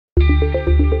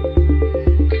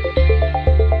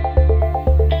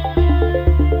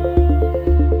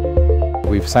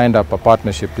We've signed up a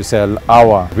partnership to sell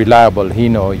our reliable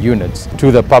Hino units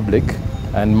to the public,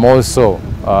 and more so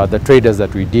the traders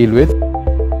that we deal with.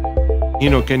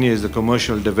 Hino Kenya is the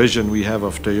commercial division we have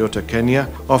of Toyota Kenya,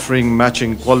 offering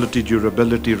matching quality,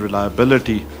 durability,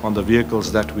 reliability on the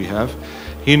vehicles that we have.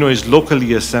 Hino is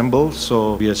locally assembled,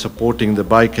 so we are supporting the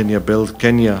Buy Kenya, Build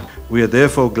Kenya. We are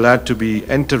therefore glad to be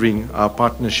entering our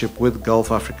partnership with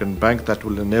Gulf African Bank that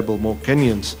will enable more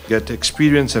Kenyans get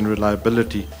experience and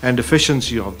reliability and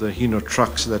efficiency of the Hino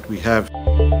trucks that we have.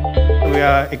 We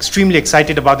are extremely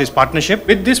excited about this partnership.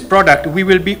 With this product, we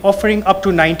will be offering up to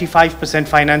 95%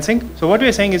 financing. So what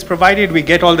we're saying is, provided we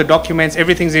get all the documents,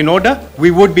 everything's in order,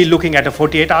 we would be looking at a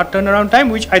 48-hour turnaround time,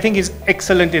 which I think is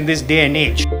excellent in this day and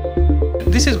age.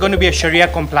 This is going to be a Sharia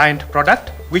compliant product,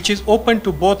 which is open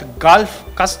to both Gulf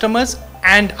customers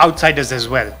and outsiders as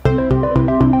well.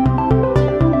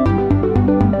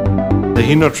 The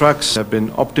Hino trucks have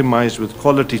been optimized with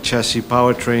quality chassis,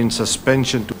 powertrain,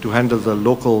 suspension to handle the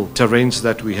local terrains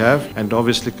that we have, and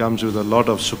obviously comes with a lot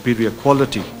of superior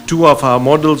quality. Two of our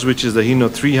models, which is the Hino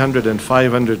 300 and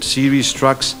 500 series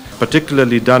trucks,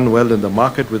 particularly done well in the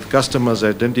market, with customers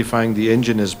identifying the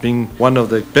engine as being one of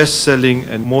the best-selling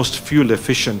and most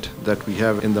fuel-efficient that we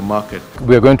have in the market.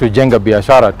 We are going to jenga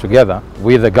biashara together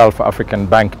with the Gulf African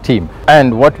Bank team,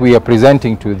 and what we are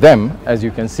presenting to them, as you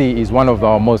can see, is one of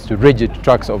our most rigid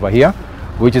trucks over here,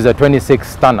 which is a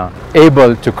 26-tonner,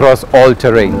 able to cross all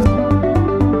terrains.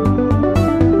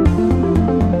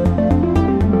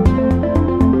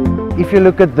 If you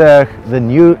look at the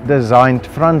new designed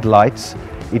front lights,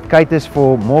 it caters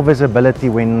for more visibility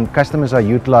when customers are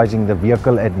utilizing the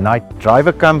vehicle at night.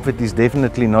 Driver comfort is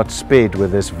definitely not spared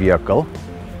with this vehicle.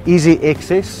 Easy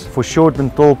access for short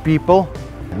and tall people.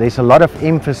 There's a lot of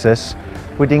emphasis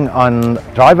putting on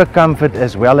driver comfort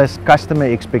as well as customer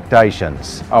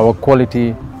expectations. Our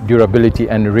quality, durability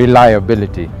and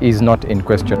reliability is not in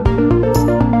question.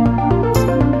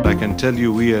 I can tell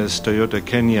you, we as Toyota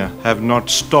Kenya have not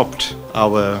stopped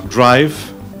our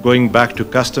drive going back to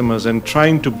customers and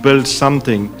trying to build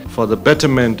something for the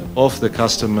betterment of the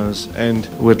customers, and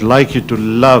would like you to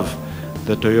love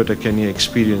the Toyota Kenya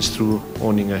experience through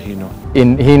owning a Hino.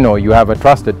 In Hino, you have a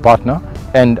trusted partner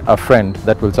and a friend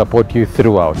that will support you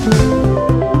throughout.